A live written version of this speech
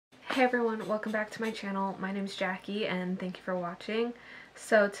Hey everyone, welcome back to my channel. My name is Jackie and thank you for watching.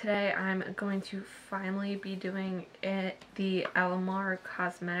 So today I'm going to finally be doing the Alamar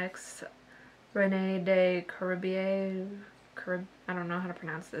Cosmetics Reina Del Caribe. I don't know how to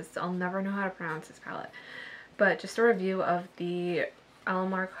pronounce this. I'll never know how to pronounce this palette. But just a review of the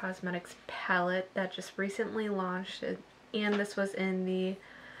Alamar Cosmetics palette that just recently launched. And this was in the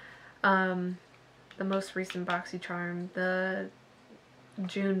most recent BoxyCharm, the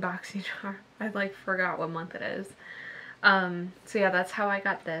June BoxyCharm. I forgot what month it is. So yeah, that's how I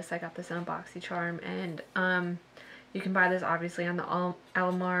got this. I got this in a BoxyCharm, and you can buy this obviously on the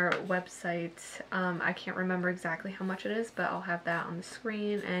Alamar website. I can't remember exactly how much it is, but I'll have that on the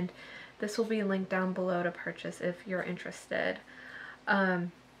screen, and this will be linked down below to purchase if you're interested.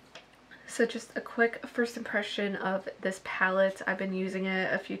 So just a quick first impression of this palette. I've been using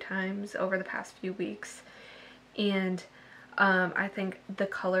it a few times over the past few weeks, and I think the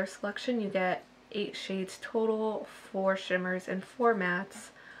color selection, you get 8 shades total, 4 shimmers and 4 mattes.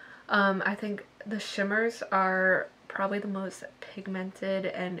 I think the shimmers are probably the most pigmented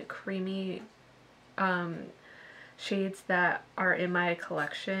and creamy shades that are in my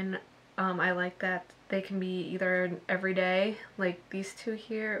collection. I like that they can be either everyday, like these two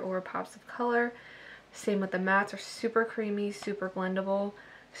here, or pops of color. Same with the mattes, are super creamy, super blendable,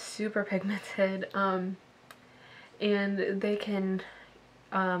 super pigmented. And they can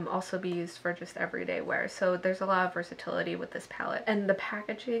also be used for just everyday wear. So there's a lot of versatility with this palette. And the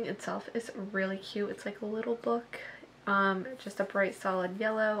packaging itself is really cute. It's like a little book. Just a bright solid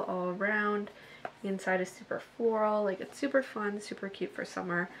yellow all around. The inside is super floral. Like, it's super fun, super cute for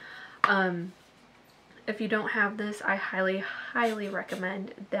summer. If you don't have this, I highly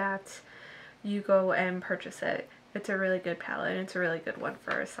recommend that you go and purchase it. It's a really good palette, and it's a really good one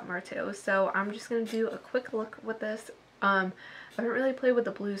for summer too. So I'm just going to do a quick look with this. I haven't really played with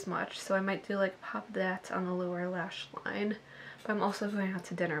the blues much, so I might do like a pop of that on the lower lash line. But I'm also going out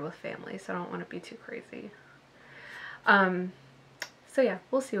to dinner with family, so I don't want to be too crazy. So yeah,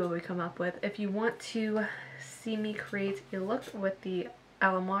 we'll see what we come up with. If you want to see me create a look with the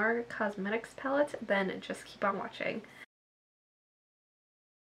Alamar Cosmetics palette, then just keep on watching.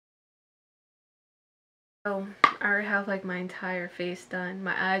 So I already have like my entire face done.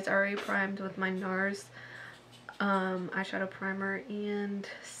 My eyes are already primed with my NARS eyeshadow primer and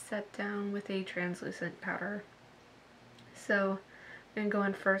set down with a translucent powder. So I'm going to go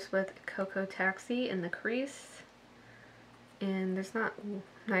in first with Cocoa Taxi in the crease. And there's not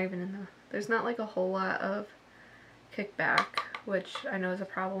like a whole lot of kickback, which I know is a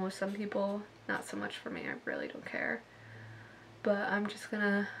problem with some people. Not so much for me, I really don't care. But I'm just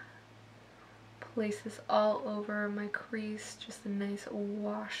gonna place this all over my crease, just a nice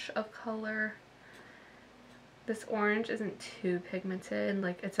wash of color. This orange isn't too pigmented,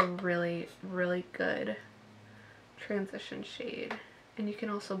 like it's a really good transition shade, and you can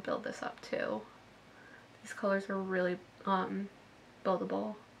also build this up too. These colors are really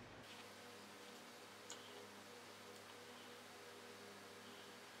buildable.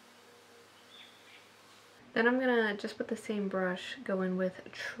 Then I'm gonna, just with the same brush, go in with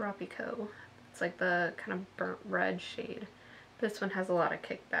Tropico. It's like the kind of burnt red shade. This one has a lot of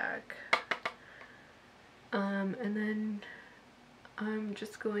kickback. And then I'm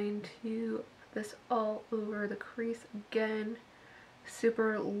just going to put this all over the crease again.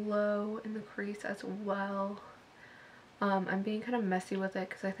 Super low in the crease as well. I'm being kind of messy with it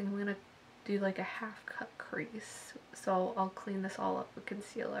because I think I'm gonna do like a half cut crease. So I'll clean this all up with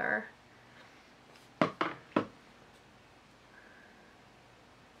concealer.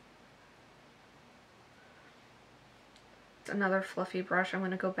 Another fluffy brush, I'm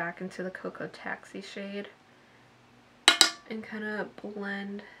going to go back into the Cocoa Taxi shade and kind of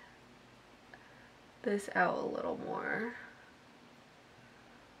blend this out a little more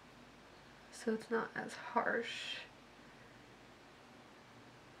so it's not as harsh.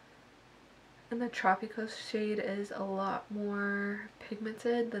 And the Tropico shade is a lot more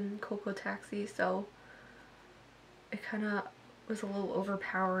pigmented than Cocoa Taxi, so it kind of was a little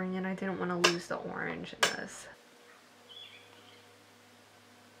overpowering, and I didn't want to lose the orange in this.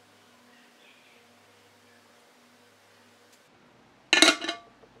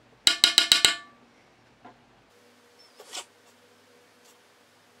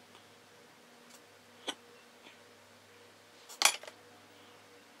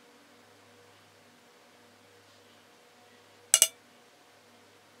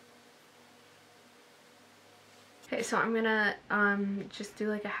 Okay, so I'm gonna just do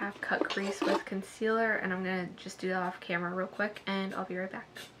like a half cut crease with concealer, and I'm gonna just do that off camera real quick, and I'll be right back.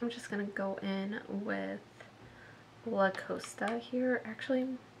 I'm just gonna go in with La Costa here. Actually,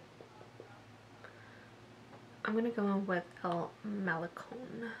 I'm going to go in with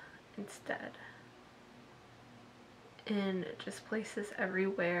Malicone instead. And just place this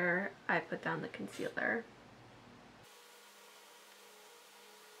everywhere I put down the concealer.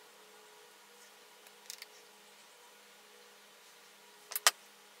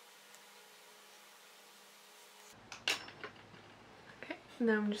 Okay,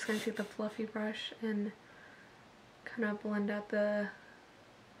 now I'm just going to take the fluffy brush and kind of blend out the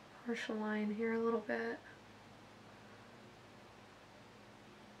partial line here a little bit.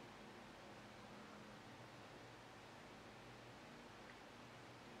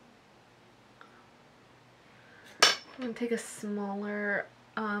 I'm going to take a smaller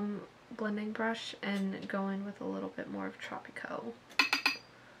blending brush and go in with a little bit more of Tropico.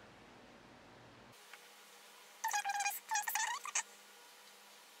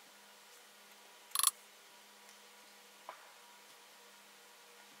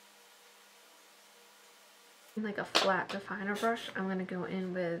 Like a flat definer brush, I'm going to go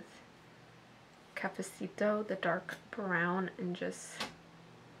in with Cafecito, the dark brown, and just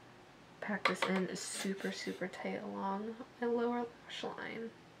pack this in super tight along my lower lash line.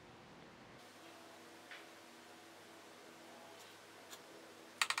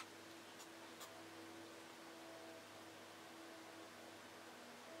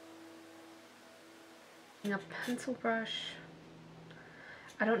 A pencil brush.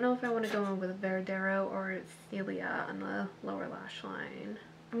 I don't know if I want to go in with Verdero or Celia on the lower lash line.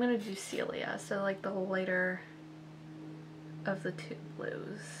 I'm going to do Celia, so like the lighter of the two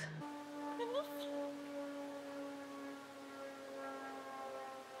blues.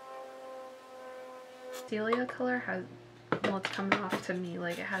 Celia color has, well, it's coming off to me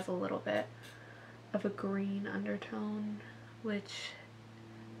like it has a little bit of a green undertone, which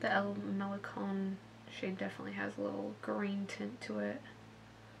the El Malicone shade definitely has a little green tint to it.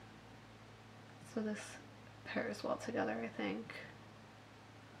 So this pairs well together, I think.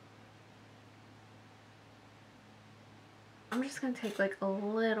 I'm just going to take like a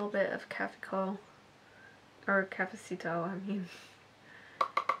little bit of Cafecito, or Cafecito, I mean,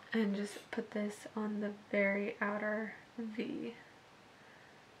 and just put this on the very outer V.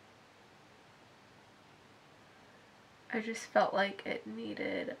 I just felt like it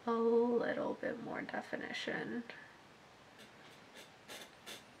needed a little bit more definition.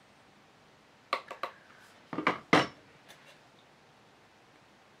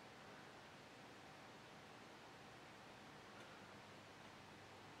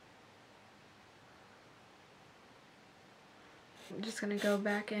 I'm just going to go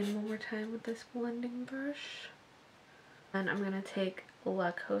back in one more time with this blending brush. And I'm going to take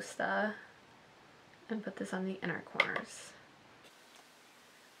La Costa and put this on the inner corners.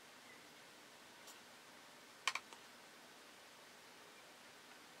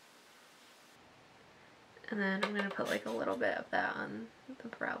 And then I'm going to put like a little bit of that on the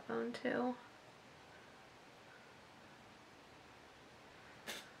brow bone too.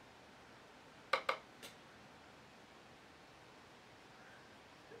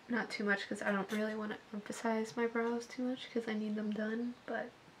 Not too much because I don't really want to emphasize my brows too much because I need them done, but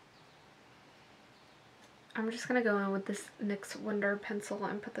I'm just going to go in with this NYX Wonder pencil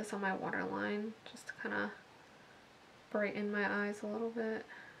and put this on my waterline just to kind of brighten my eyes a little bit.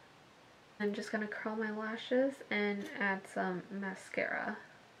 I'm just going to curl my lashes and add some mascara.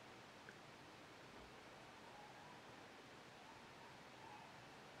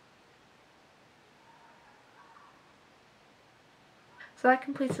 So that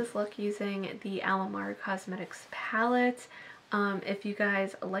completes this look using the Alamar Cosmetics palette. If you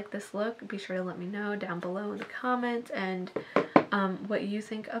guys like this look, be sure to let me know down below in the comments, and what you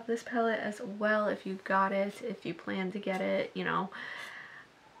think of this palette as well, if you got it, if you plan to get it, you know.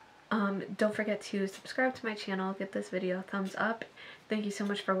 Don't forget to subscribe to my channel, give this video a thumbs up. Thank you so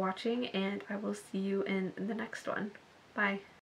much for watching, and I will see you in the next one. Bye.